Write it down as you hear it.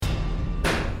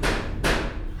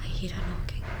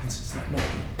Is that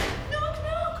knocking? Knock,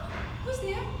 knock! Who's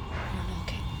there? I'm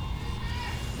knocking.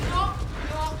 Knock,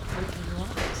 knock. Who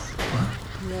knocks? What?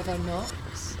 Whoever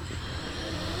knocks.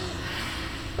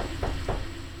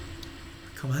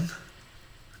 Come in.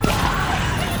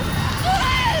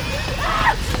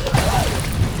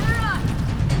 Sarah!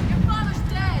 Your father's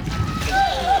dead!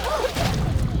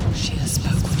 She has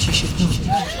spoken what she should know.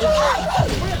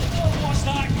 What's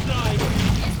that cry?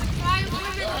 It's the cry of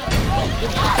women!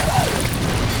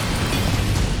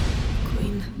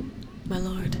 Queen, my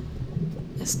lord,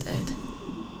 is dead.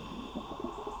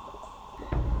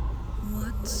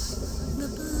 What's the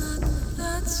blood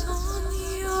that's on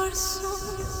your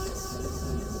sword,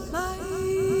 my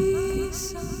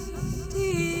son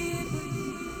Stephen?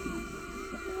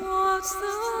 What's the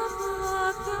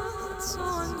blood that's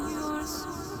on your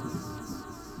sword?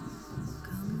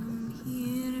 Come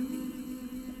hear me,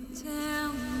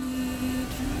 tell me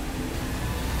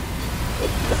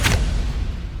true.